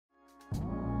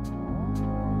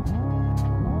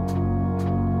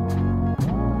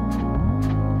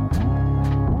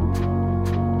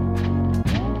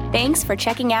Thanks for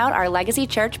checking out our Legacy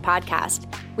Church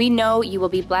podcast. We know you will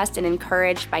be blessed and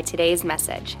encouraged by today's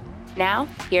message. Now,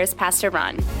 here's Pastor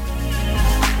Ron.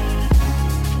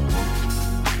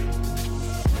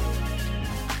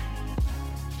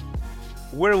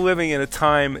 We're living in a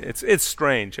time, it's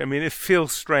strange. I mean, it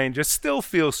feels strange. It still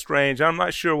feels strange. I'm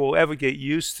not sure we'll ever get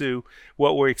used to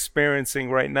what we're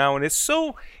experiencing right now. And it's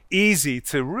so easy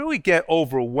to really get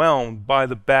overwhelmed by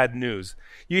the bad news.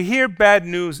 You hear bad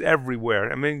news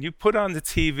everywhere. I mean, you put on the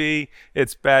TV,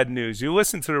 it's bad news. You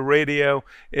listen to the radio,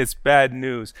 it's bad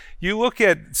news. You look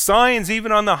at signs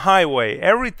even on the highway,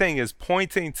 everything is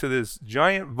pointing to this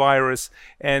giant virus,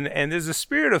 and there's a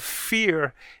spirit of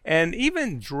fear and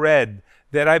even dread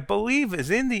that I believe is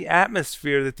in the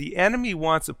atmosphere that the enemy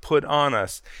wants to put on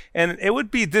us. And it would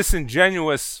be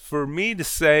disingenuous for me to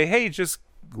say, hey, just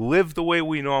live the way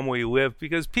we normally live,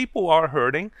 because people are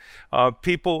hurting.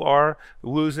 People are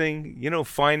losing,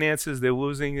 finances. They're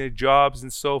losing their jobs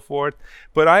and so forth.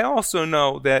 But I also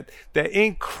know that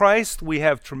in Christ we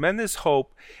have tremendous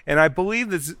hope, and I believe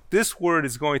that this word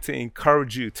is going to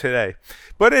encourage you today.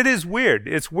 But it is weird.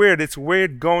 It's weird. It's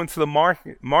weird going to the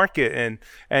market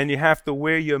and you have to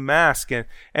wear your mask.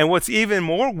 And what's even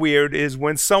more weird is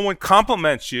when someone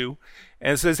compliments you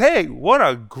and says, hey, what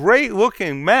a great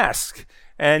looking mask.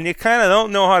 And you kind of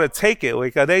don't know how to take it.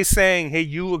 Like, are they saying, hey,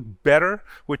 you look better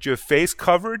with your face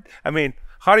covered? I mean,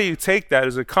 how do you take that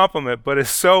as a compliment? But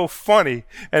it's so funny,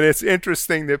 and it's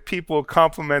interesting that people are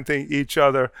complimenting each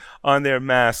other on their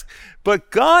mask.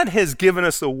 But God has given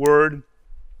us a word,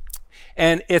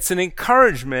 and it's an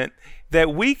encouragement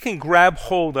that we can grab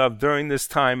hold of during this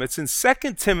time. It's in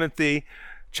 2 Timothy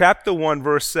chapter 1,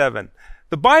 verse 7.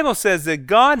 The Bible says that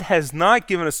God has not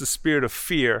given us a spirit of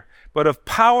fear, but of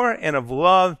power and of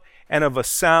love and of a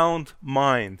sound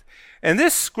mind. And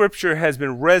this scripture has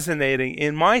been resonating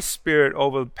in my spirit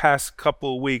over the past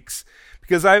couple of weeks,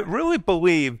 because I really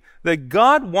believe that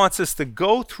God wants us to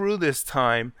go through this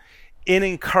time in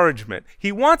encouragement.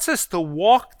 He wants us to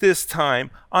walk this time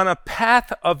on a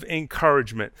path of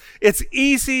encouragement. It's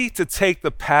easy to take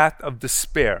the path of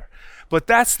despair, but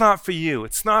that's not for you.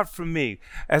 It's not for me.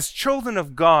 As children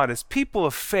of God, as people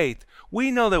of faith, we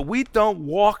know that we don't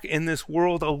walk in this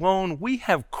world alone. We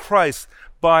have Christ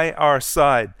by our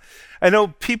side. I know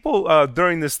people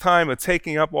during this time are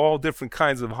taking up all different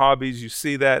kinds of hobbies. You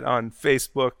see that on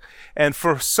Facebook. And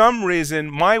for some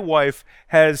reason, my wife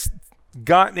has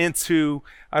gotten into,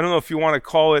 I don't know if you want to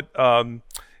call it,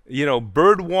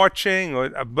 bird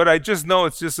watching, but I just know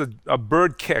it's just a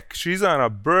bird kick. She's on a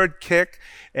bird kick,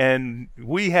 and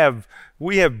we have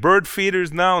bird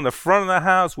feeders now in the front of the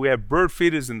house. We have bird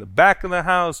feeders in the back of the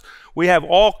house. We have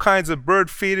all kinds of bird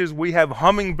feeders. We have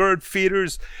hummingbird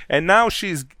feeders, and now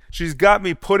she's got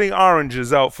me putting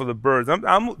oranges out for the birds.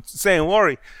 I'm saying,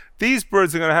 Lori, these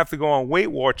birds are going to have to go on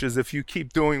Weight Watchers if you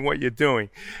keep doing what you're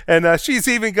doing. And she's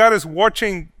even got us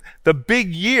watching The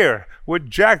Big Year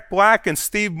with Jack Black and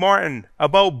Steve Martin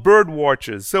about bird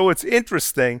watchers. So it's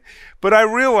interesting. But I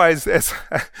realize, as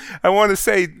I want to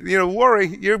say,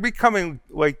 Lori, you're becoming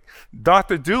like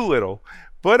Dr. Dolittle.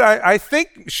 But I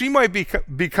think she might be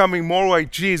becoming more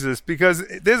like Jesus, because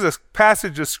there's a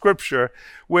passage of scripture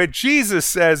where Jesus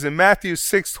says in Matthew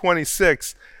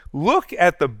 6:26, look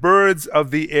at the birds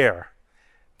of the air.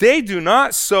 They do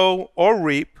not sow or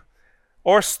reap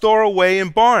or store away in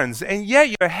barns, and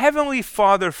yet your heavenly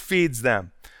Father feeds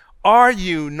them. Are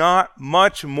you not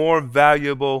much more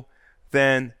valuable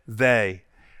than they?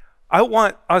 I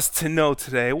want us to know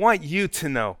today, I want you to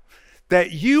know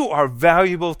that you are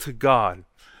valuable to God.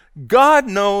 God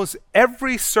knows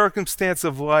every circumstance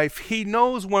of life. He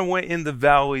knows when we're in the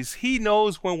valleys. He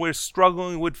knows when we're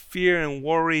struggling with fear and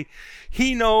worry.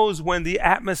 He knows when the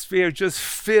atmosphere is just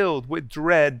filled with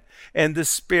dread and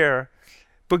despair.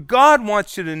 But God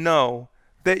wants you to know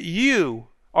that you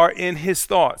are in His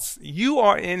thoughts. You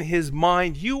are in His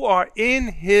mind. You are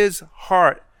in His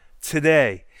heart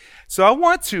today. So I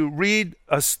want to read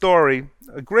a story,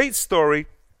 a great story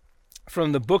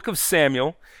from the book of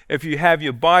Samuel. If you have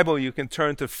your Bible, you can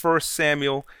turn to 1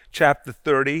 Samuel chapter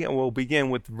 30, and we'll begin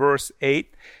with verse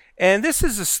 8. And this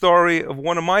is a story of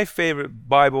one of my favorite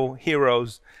Bible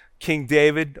heroes, King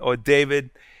David, or David.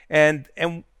 And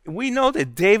we know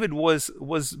that David was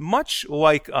much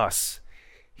like us.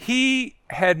 He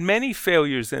had many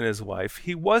failures in his life.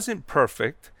 He wasn't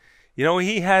perfect.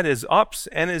 He had his ups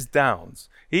and his downs.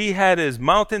 He had his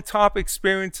mountaintop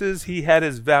experiences. He had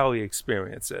his valley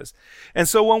experiences. And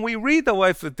so when we read the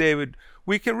life of David,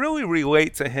 we can really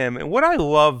relate to him. And what I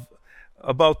love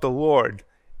about the Lord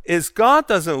is God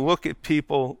doesn't look at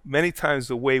people many times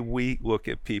the way we look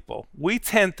at people. We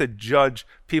tend to judge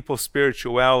people's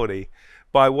spirituality.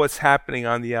 by what's happening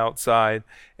on the outside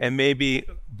and maybe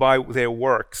by their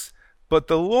works. But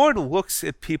the Lord looks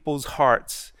at people's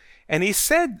hearts. And he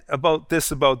said about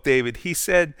David. He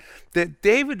said that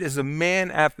David is a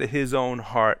man after his own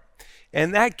heart.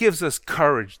 And that gives us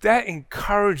courage. That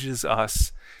encourages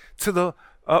us to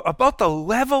about the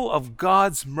level of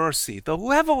God's mercy, the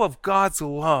level of God's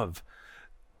love,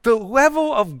 the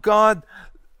level of God's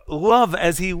love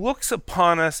as he looks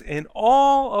upon us in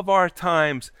all of our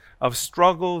times of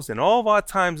struggles and all of our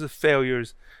times of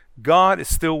failures. God is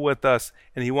still with us,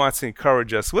 and he wants to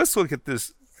encourage us. Let's look at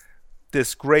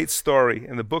this great story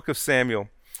in the book of Samuel.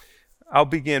 I'll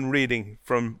begin reading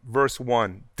from verse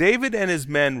 1. David and his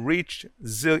men reached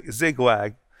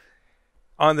Ziklag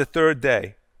on the third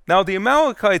day. Now the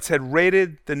Amalekites had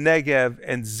raided the Negev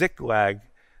and Ziklag.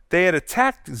 They had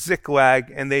attacked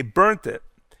Ziklag, and they burnt it,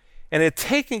 and had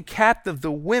taken captive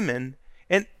the women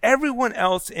and everyone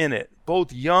else in it,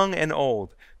 both young and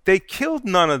old. They killed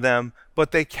none of them,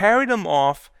 but they carried them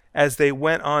off as they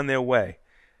went on their way.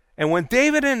 And when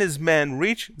David and his men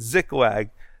reached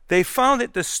Ziklag, they found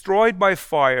it destroyed by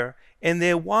fire, and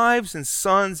their wives and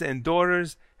sons and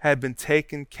daughters had been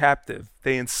taken captive.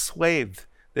 They enslaved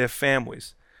their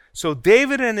families. So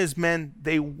David and his men,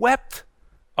 they wept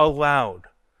aloud.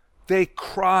 They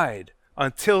cried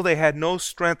until they had no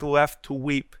strength left to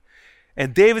weep.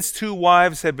 And David's 2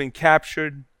 wives had been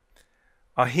captured,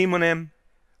 Ahinoam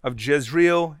of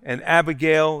Jezreel and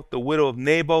Abigail, the widow of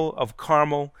Nabal of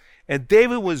Carmel. And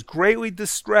David was greatly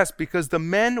distressed because the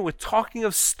men were talking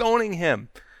of stoning him.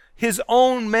 His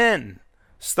own men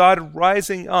started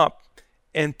rising up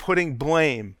and putting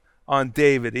blame on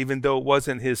David, even though it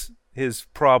wasn't his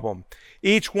problem.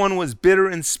 Each one was bitter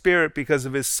in spirit because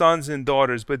of his sons and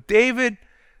daughters. But David,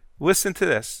 listen to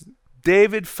this,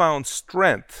 David found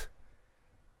strength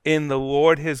in the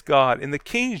Lord his God. In the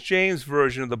King James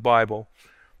Version of the Bible,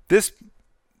 this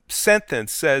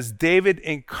sentence says David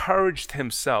encouraged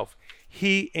himself.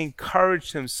 He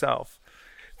encouraged himself.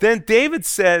 Then David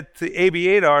said to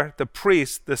Abiathar, the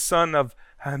priest, the son of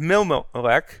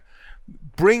Ahimelech,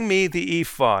 bring me the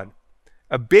ephod.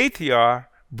 Abiathar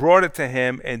brought it to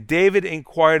him, and David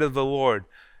inquired of the Lord.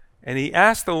 And he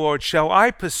asked the Lord, shall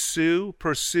I pursue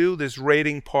this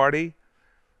raiding party?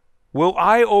 Will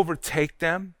I overtake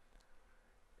them?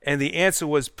 And the answer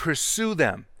was, pursue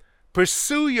them.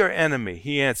 Pursue your enemy,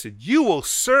 he answered. You will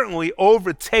certainly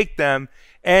overtake them,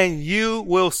 and you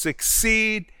will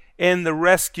succeed in the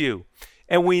rescue.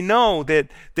 And we know that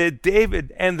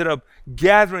David ended up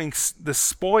gathering the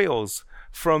spoils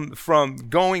from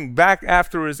going back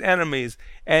after his enemies,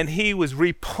 and he was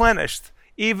replenished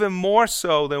even more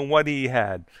so than what he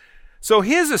had. So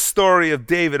here's a story of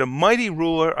David, a mighty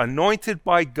ruler, anointed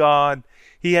by God.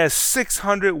 He has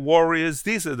 600 warriors.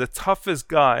 These are the toughest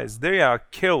guys. They are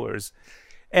killers.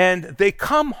 And they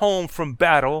come home from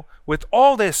battle with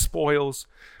all their spoils,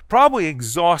 probably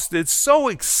exhausted, so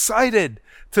excited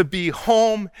to be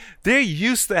home. They're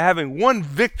used to having one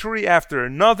victory after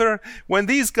another. When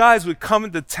these guys would come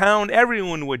into town,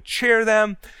 everyone would cheer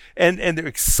them, and they're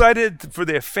excited for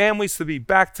their families to be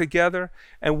back together.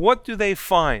 And what do they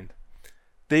find?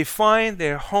 They find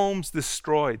their homes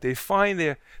destroyed. They find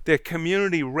their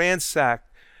community ransacked.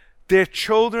 Their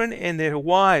children and their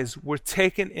wives were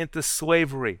taken into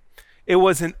slavery. It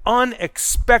was an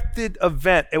unexpected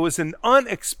event. It was an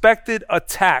unexpected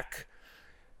attack.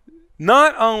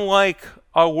 Not unlike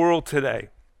our world today,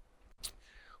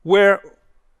 where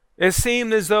it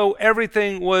seemed as though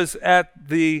everything was at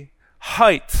the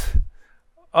height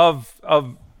of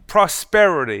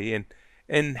prosperity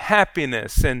and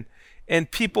happiness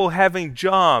and people having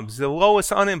jobs, the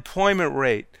lowest unemployment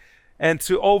rate, and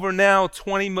to over now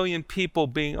 20 million people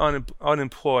being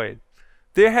unemployed.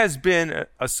 There has been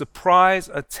a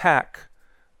surprise attack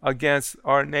against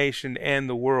our nation and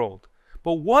the world.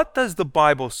 But what does the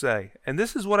Bible say? And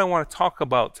this is what I want to talk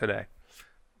about today.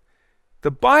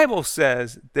 The Bible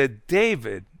says that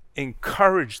David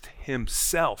encouraged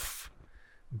himself.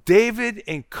 David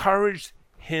encouraged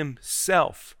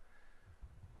himself.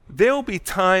 There will be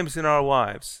times in our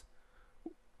lives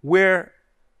where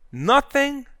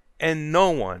nothing and no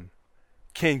one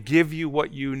can give you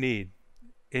what you need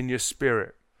in your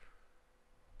spirit.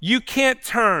 You can't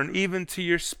turn even to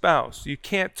your spouse. You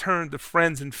can't turn to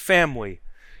friends and family,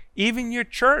 even your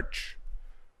church,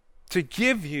 to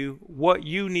give you what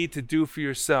you need to do for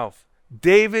yourself.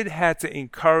 David had to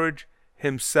encourage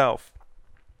himself.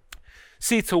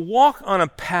 See, to walk on a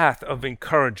path of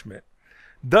encouragement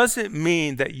doesn't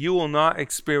mean that you will not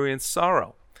experience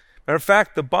sorrow. Matter of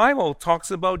fact, the Bible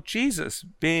talks about Jesus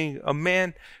being a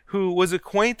man who was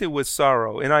acquainted with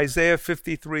sorrow. In Isaiah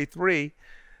 53:3,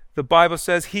 the Bible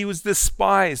says he was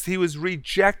despised. He was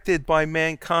rejected by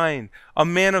mankind, a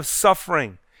man of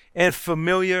suffering and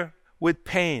familiar with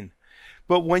pain.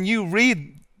 But when you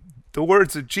read the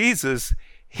words of Jesus,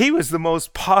 he was the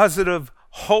most positive,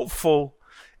 hopeful,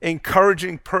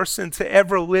 encouraging person to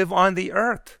ever live on the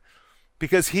earth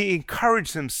because he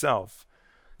encouraged himself.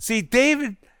 See,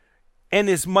 David and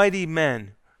his mighty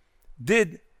men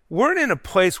weren't in a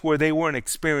place where they weren't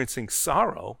experiencing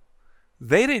sorrow.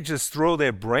 They didn't just throw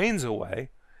their brains away.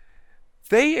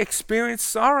 They experienced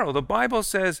sorrow. The Bible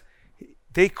says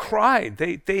they cried.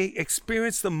 They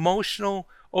experienced emotional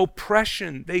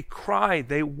oppression. They cried.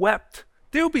 They wept.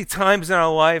 There will be times in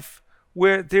our life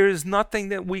where there is nothing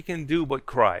that we can do but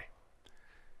cry.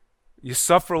 You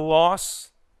suffer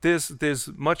loss. There's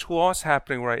much loss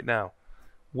happening right now.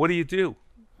 What do?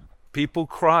 People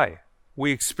cry.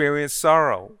 We experience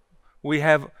sorrow. We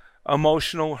have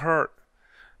emotional hurt.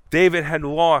 David had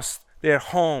lost their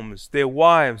homes, their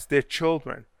wives, their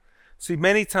children. See,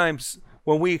 many times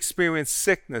when we experience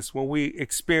sickness, when we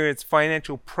experience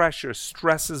financial pressure,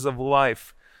 stresses of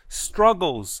life,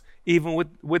 struggles even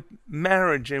with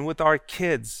marriage and with our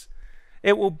kids,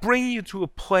 it will bring you to a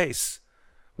place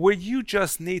where you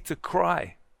just need to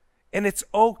cry. And it's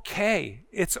okay.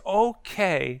 It's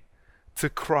okay to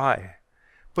cry.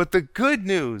 But the good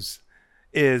news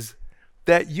is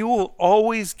that you will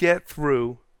always get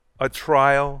through a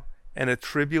trial and a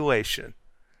tribulation.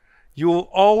 You will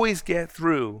always get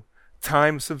through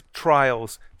times of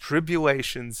trials,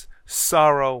 tribulations,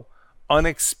 sorrow,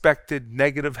 unexpected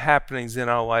negative happenings in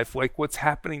our life, like what's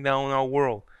happening now in our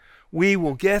world. We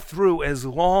will get through as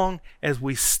long as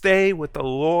we stay with the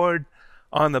Lord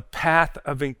on the path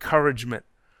of encouragement.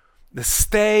 To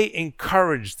stay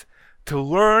encouraged, to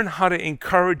learn how to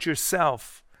encourage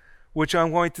yourself, which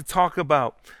I'm going to talk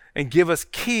about and give us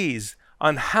keys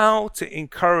on how to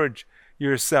encourage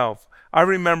yourself. I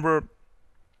remember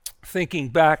thinking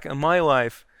back in my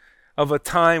life of a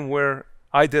time where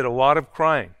I did a lot of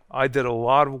crying. I did a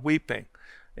lot of weeping.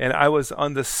 And I was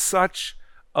under such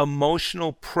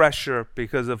emotional pressure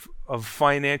because of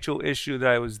financial issue that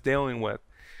I was dealing with.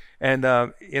 And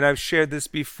I've shared this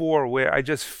before, where I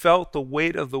just felt the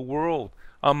weight of the world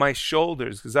on my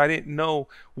shoulders because I didn't know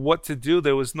what to do.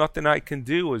 There was nothing I can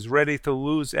do. I was ready to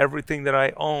lose everything that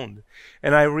I owned.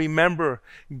 And I remember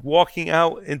walking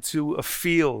out into a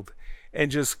field and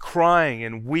just crying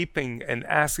and weeping and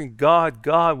asking God,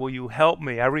 will you help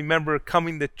me? I remember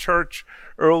coming to church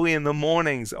early in the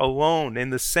mornings alone in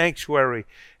the sanctuary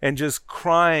and just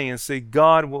crying and say,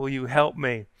 God, will you help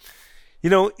me?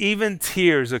 You know, even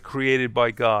tears are created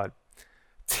by God.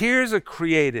 Tears are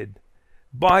created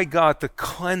by God to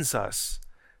cleanse us,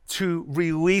 to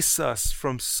release us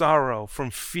from sorrow, from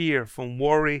fear, from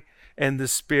worry and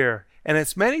despair. And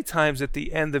it's many times at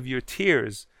the end of your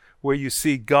tears where you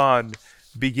see God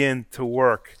begin to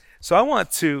work. So I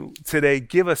want to today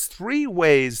give us 3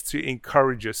 ways to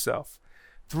encourage yourself.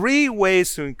 3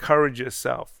 ways to encourage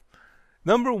yourself.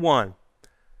 Number 1,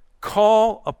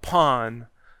 call upon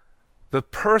the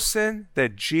person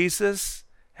that Jesus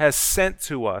has sent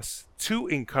to us to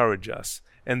encourage us,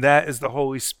 and that is the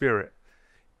Holy Spirit.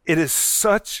 It is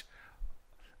such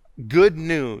good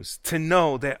news to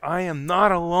know that I am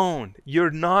not alone.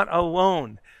 You're not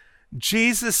alone.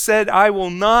 Jesus said, I will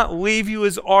not leave you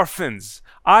as orphans.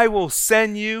 I will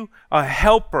send you a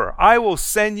helper. I will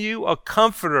send you a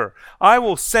comforter. I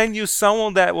will send you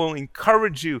someone that will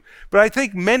encourage you. But I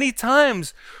think many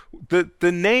times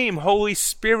the name Holy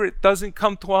Spirit doesn't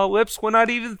come to our lips. We're not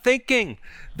even thinking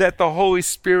that the Holy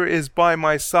Spirit is by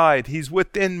my side. He's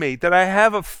within me, that I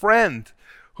have a friend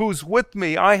who's with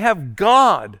me. I have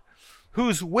God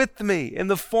who's with me in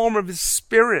the form of His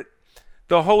Spirit.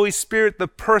 The Holy Spirit, the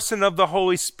person of the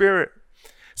Holy Spirit.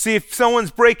 See, if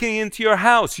someone's breaking into your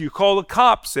house, you call the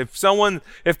cops. If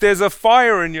there's a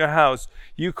fire in your house,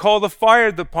 you call the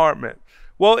fire department.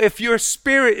 Well, if your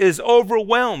spirit is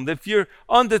overwhelmed, if you're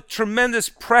under tremendous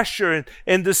pressure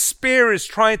and despair is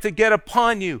trying to get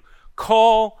upon you,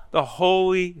 call the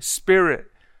Holy Spirit.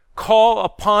 Call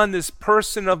upon this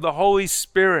person of the Holy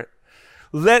Spirit.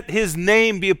 Let His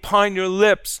name be upon your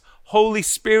lips. Holy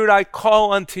Spirit, I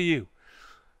call unto you.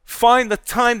 Find the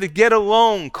time to get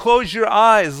alone. Close your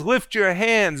eyes. Lift your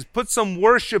hands. Put some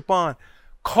worship on.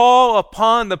 Call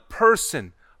upon the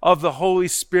person of the Holy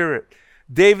Spirit.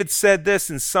 David said this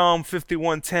in Psalm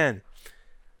 51:10.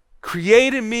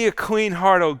 Create in me a clean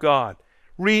heart, O God.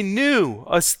 Renew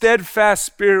a steadfast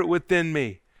spirit within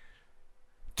me.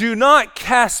 Do not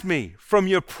cast me from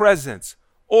your presence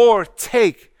or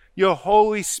take your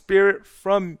Holy Spirit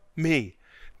from me.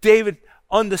 David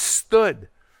understood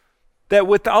that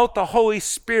without the Holy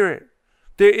Spirit,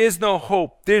 there is no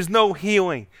hope. There's no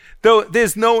healing.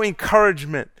 There's no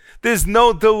encouragement. There's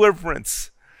no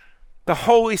deliverance. The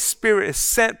Holy Spirit is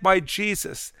sent by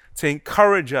Jesus to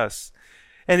encourage us.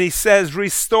 And he says,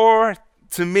 restore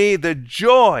to me the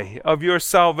joy of your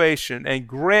salvation and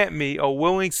grant me a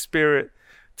willing spirit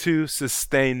to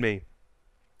sustain me.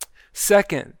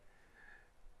 Second,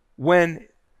 when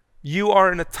you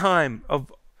are in a time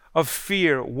of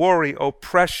fear, worry,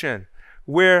 oppression,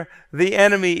 where the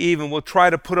enemy even will try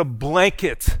to put a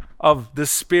blanket of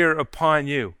despair upon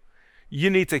you, you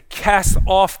need to cast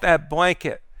off that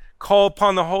blanket. Call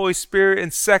upon the Holy Spirit.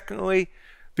 And secondly,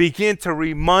 begin to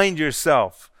remind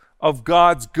yourself of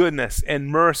God's goodness and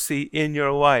mercy in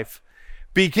your life.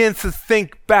 Begin to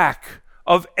think back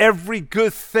of every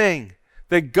good thing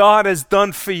that God has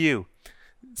done for you.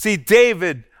 See,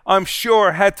 David, I'm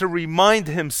sure, had to remind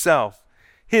himself.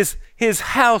 His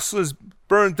house was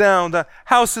burned down. The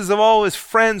houses of all his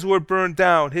friends were burned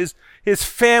down. His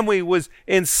family was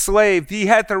enslaved. He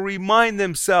had to remind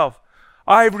himself,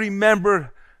 I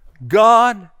remember,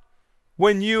 God,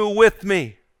 when you were with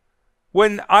me,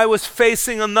 when I was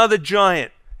facing another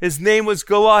giant, his name was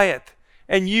Goliath,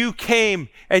 and you came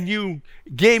and you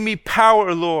gave me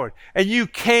power, Lord, and you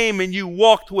came and you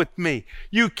walked with me.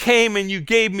 You came and you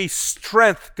gave me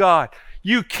strength, God.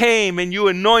 You came and you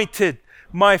anointed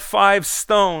my 5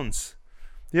 stones.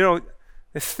 You know,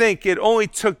 I think it only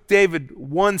took David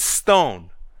 1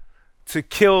 stone to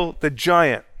kill the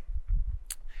giant.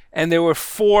 And there were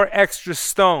 4 extra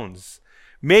stones.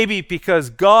 Maybe because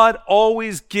God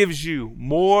always gives you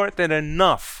more than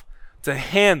enough to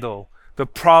handle the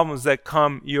problems that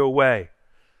come your way.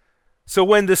 So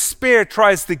when despair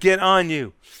tries to get on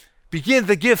you, begin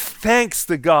to give thanks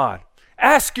to God.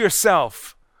 Ask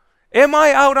yourself, am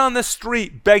I out on the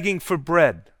street begging for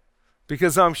bread?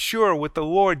 Because I'm sure with the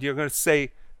Lord you're going to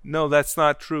say, no, that's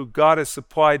not true. God has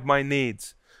supplied my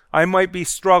needs. I might be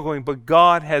struggling, but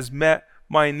God has met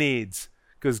my needs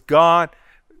because God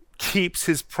keeps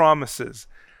his promises.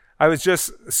 I was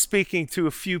just speaking to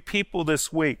a few people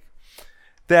this week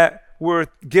that were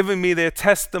giving me their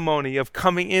testimony of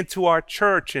coming into our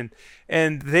church,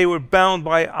 and they were bound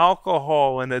by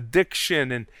alcohol and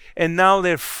addiction, and now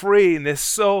they're free, and they're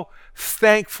so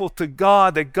thankful to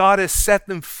God that God has set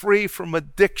them free from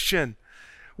addiction.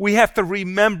 We have to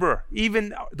remember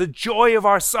even the joy of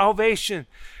our salvation.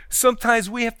 Sometimes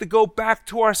we have to go back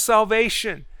to our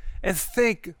salvation and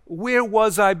think, where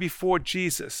was I before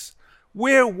Jesus?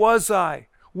 Where was I?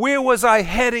 Where was I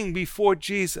heading before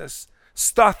Jesus?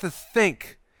 Start to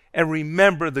think and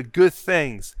remember the good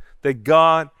things that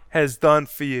God has done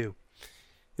for you.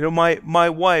 You know, my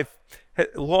wife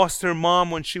had lost her mom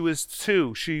when she was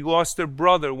 2. She lost her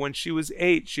brother when she was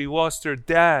 8. She lost her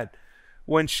dad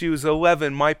when she was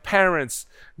 11. My parents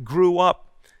grew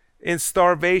up in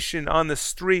starvation on the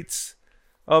streets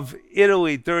of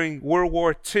Italy during World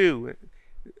War II,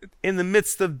 in the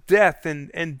midst of death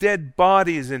and dead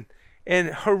bodies and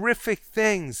horrific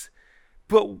things.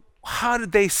 But how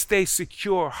did they stay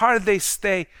secure? How did they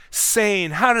stay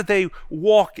sane? How did they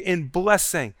walk in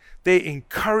blessing? They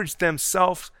encouraged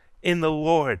themselves in the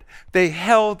Lord. They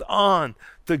held on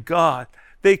to God.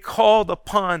 They called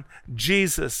upon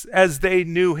Jesus as they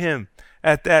knew him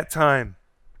at that time.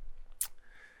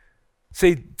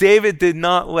 See, David did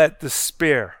not let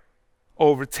despair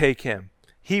overtake him.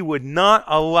 He would not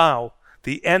allow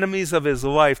the enemies of his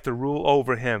life to rule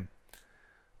over him.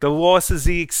 The losses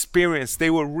he experienced, they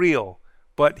were real,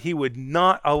 but he would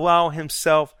not allow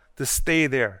himself to stay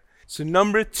there. So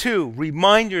number 2,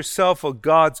 remind yourself of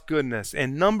God's goodness.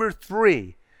 And number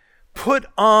 3, put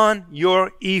on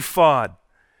your ephod.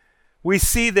 We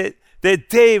see that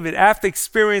David, after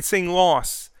experiencing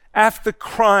loss, after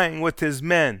crying with his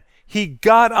men, he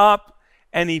got up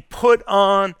and he put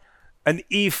on an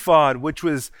ephod, which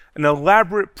was an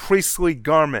elaborate priestly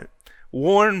garment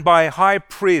worn by high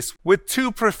priests with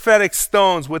 2 prophetic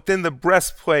stones within the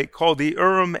breastplate called the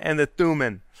Urim and the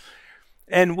Thummim.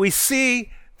 And we see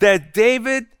that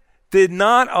David did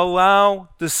not allow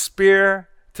despair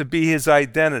to be his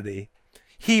identity.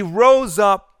 He rose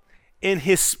up in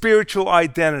his spiritual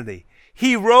identity.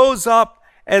 He rose up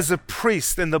as a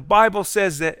priest, and the Bible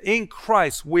says that in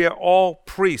Christ we are all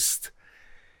priests.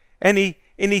 And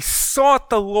he sought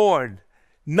the Lord,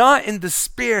 not in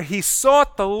despair. He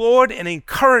sought the Lord in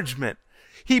encouragement.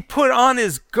 He put on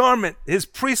his garment, his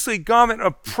priestly garment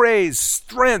of praise,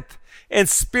 strength, and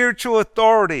spiritual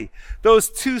authority. Those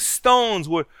 2 stones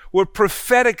were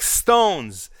prophetic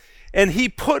stones. And he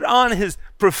put on his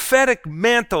prophetic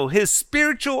mantle, his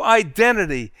spiritual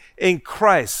identity in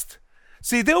Christ.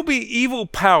 See, there'll be evil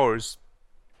powers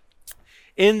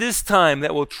in this time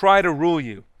that will try to rule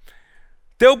you.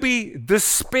 There'll be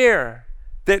despair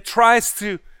that tries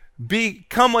to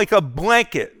become like a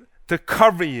blanket to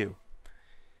cover you.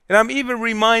 And I'm even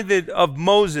reminded of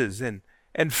Moses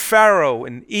and Pharaoh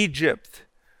in Egypt,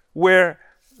 where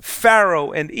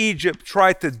Pharaoh and Egypt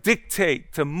tried to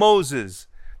dictate to Moses,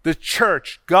 the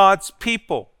church, God's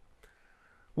people,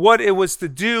 what it was to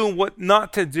do and what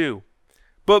not to do.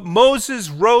 But Moses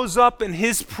rose up in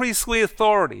his priestly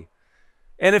authority.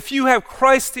 And if you have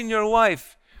Christ in your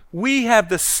life, we have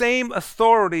the same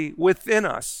authority within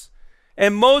us.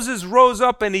 And Moses rose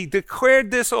up and he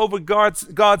declared this over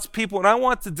God's people. And I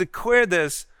want to declare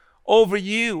this over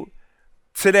you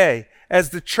today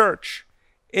as the church.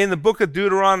 In the book of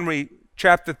Deuteronomy,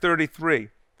 chapter 33,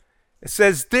 it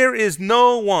says, "There is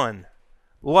no one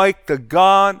like the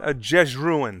God of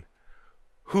Jeshurun,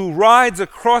 who rides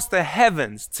across the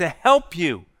heavens to help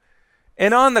you,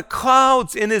 and on the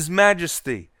clouds in his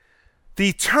majesty. The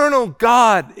eternal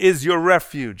God is your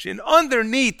refuge, and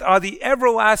underneath are the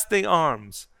everlasting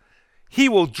arms. He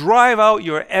will drive out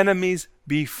your enemies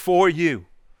before you."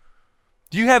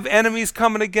 Do you have enemies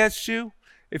coming against you?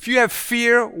 If you have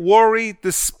fear, worry,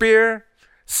 despair,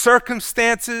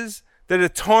 circumstances that are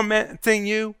tormenting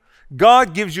you,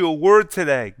 God gives you a word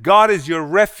today. God is your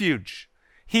refuge.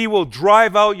 He will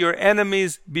drive out your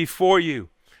enemies before you.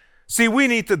 See, we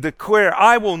need to declare,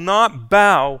 I will not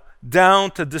bow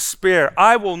down to despair.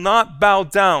 I will not bow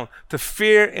down to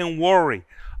fear and worry.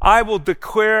 I will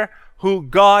declare who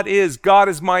God is. God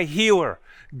is my healer.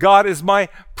 God is my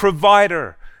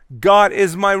provider. God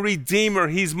is my redeemer.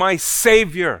 He's my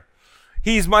savior.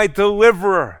 He's my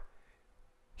deliverer.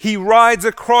 He rides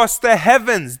across the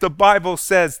heavens, the Bible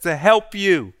says, to help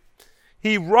you.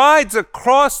 He rides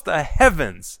across the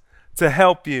heavens to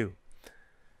help you.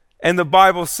 And the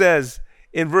Bible says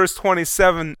in verse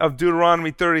 27 of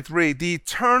Deuteronomy 33, the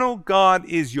eternal God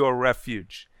is your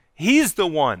refuge. He's the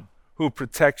one who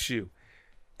protects you.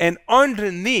 And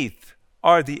underneath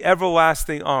are the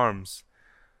everlasting arms.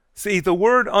 See, the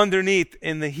word underneath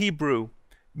in the Hebrew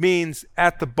means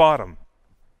at the bottom.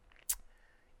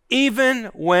 Even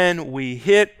when we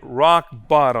hit rock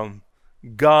bottom,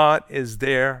 God is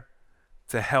there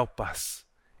to help us.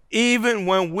 Even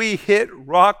when we hit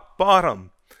rock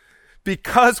bottom,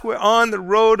 because we're on the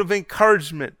road of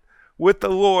encouragement with the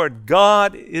Lord,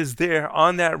 God is there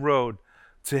on that road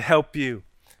to help you.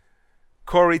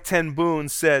 Corrie ten Boom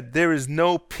said, "There is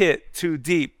no pit too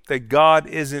deep that God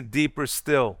isn't deeper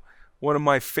still." One of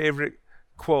my favorite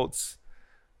quotes.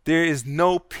 There is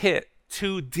no pit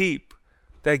too deep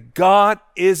that God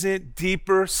isn't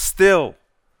deeper still.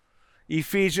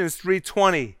 Ephesians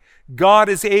 3:20, God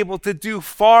is able to do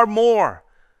far more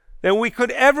than we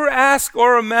could ever ask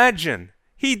or imagine.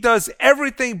 He does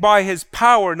everything by his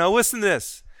power. Now listen to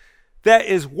this. That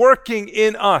is working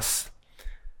in us.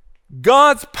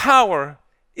 God's power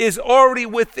is already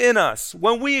within us.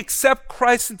 When we accept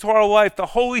Christ into our life, the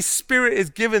Holy Spirit is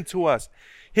given to us.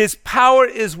 His power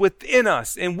is within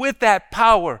us. And with that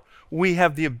power, we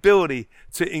have the ability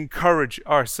to encourage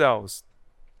ourselves.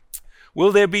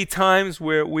 Will there be times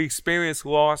where we experience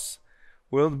loss?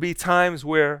 Will there be times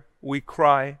where we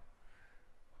cry?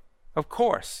 Of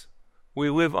course. We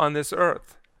live on this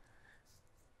earth.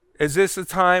 Is this a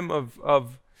time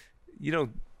of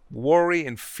worry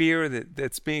and fear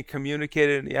that's being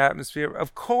communicated in the atmosphere?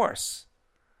 Of course.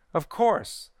 Of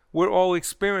course. We're all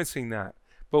experiencing that.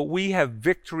 But we have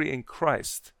victory in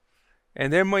Christ.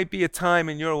 And there might be a time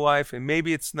in your life, and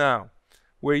maybe it's now,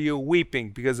 where you're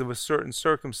weeping because of a certain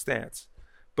circumstance.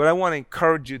 But I want to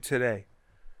encourage you today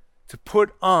to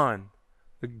put on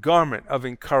the garment of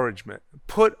encouragement.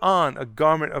 Put on a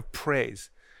garment of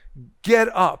praise.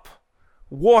 Get up.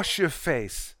 Wash your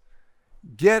face.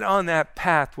 Get on that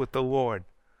path with the Lord.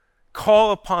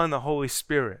 Call upon the Holy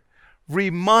Spirit.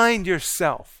 Remind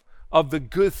yourself of the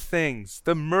good things,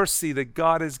 the mercy that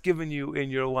God has given you in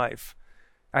your life.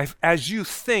 As you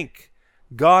think,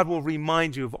 God will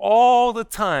remind you of all the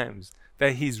times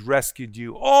that he's rescued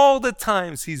you, all the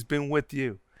times he's been with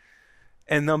you.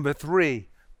 And number 3,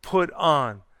 put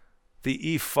on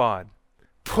the ephod.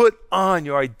 Put on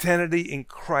your identity in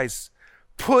Christ.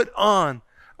 Put on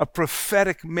a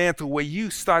prophetic mantle where you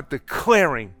start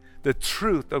declaring the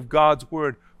truth of God's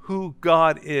word, who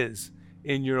God is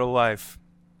in your life.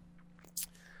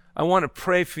 I want to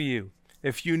pray for you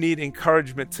if you need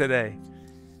encouragement today.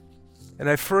 And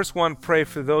I first want to pray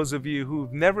for those of you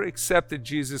who've never accepted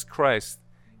Jesus Christ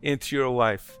into your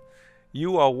life.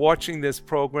 You are watching this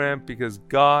program because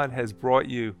God has brought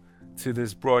you to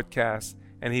this broadcast,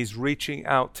 and he's reaching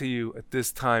out to you at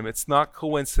this time. It's not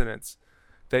coincidence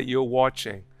that you're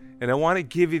watching. And I want to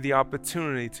give you the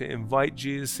opportunity to invite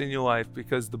Jesus in your life,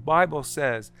 because the Bible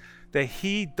says that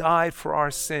He died for our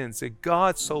sins, that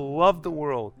God so loved the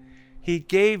world, He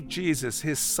gave Jesus,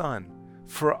 His Son,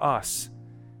 for us,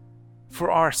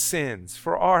 for our sins,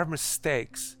 for our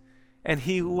mistakes. And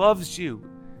He loves you.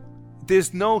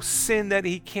 There's no sin that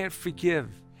He can't forgive.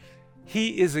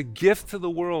 He is a gift to the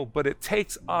world, but it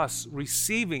takes us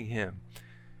receiving Him.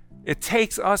 It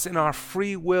takes us in our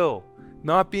free will,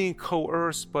 not being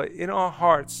coerced, but in our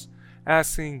hearts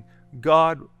asking,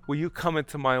 God, will you come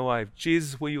into my life?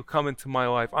 Jesus, will you come into my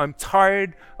life? I'm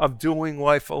tired of doing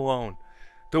life alone.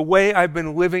 The way I've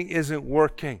been living isn't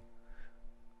working.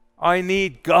 I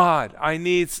need God. I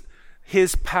need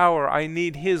His power. I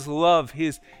need His love,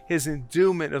 His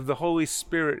endowment of the Holy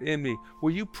Spirit in me.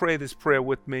 Will you pray this prayer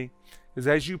with me? Because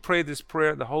as you pray this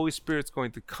prayer, the Holy Spirit's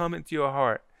going to come into your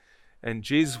heart, and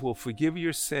Jesus will forgive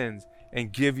your sins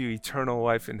and give you eternal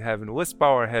life in heaven. Let's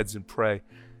bow our heads and pray.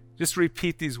 Just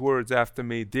repeat these words after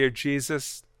me. Dear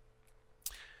Jesus,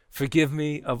 forgive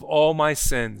me of all my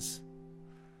sins.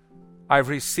 I've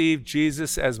received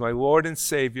Jesus as my Lord and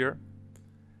Savior,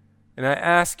 and I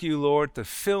ask you, Lord, to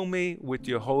fill me with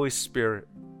your Holy Spirit.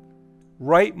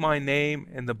 Write my name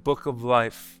in the book of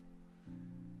life.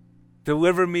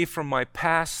 Deliver me from my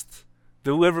past.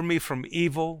 Deliver me from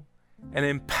evil, and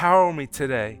empower me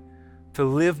today to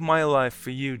live my life for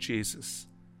you, Jesus.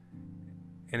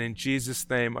 And in Jesus'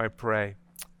 name I pray.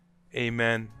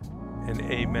 Amen and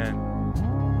amen.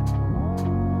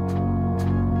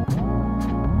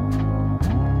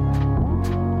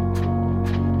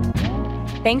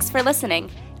 Thanks for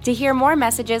listening. To hear more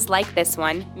messages like this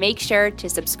one, make sure to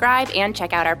subscribe and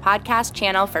check out our podcast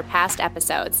channel for past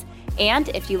episodes. And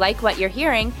if you like what you're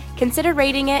hearing, consider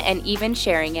rating it and even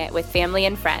sharing it with family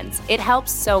and friends. It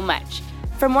helps so much.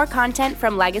 For more content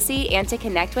from Legacy and to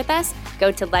connect with us,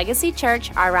 go to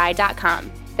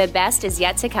legacychurchri.com. The best is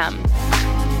yet to come.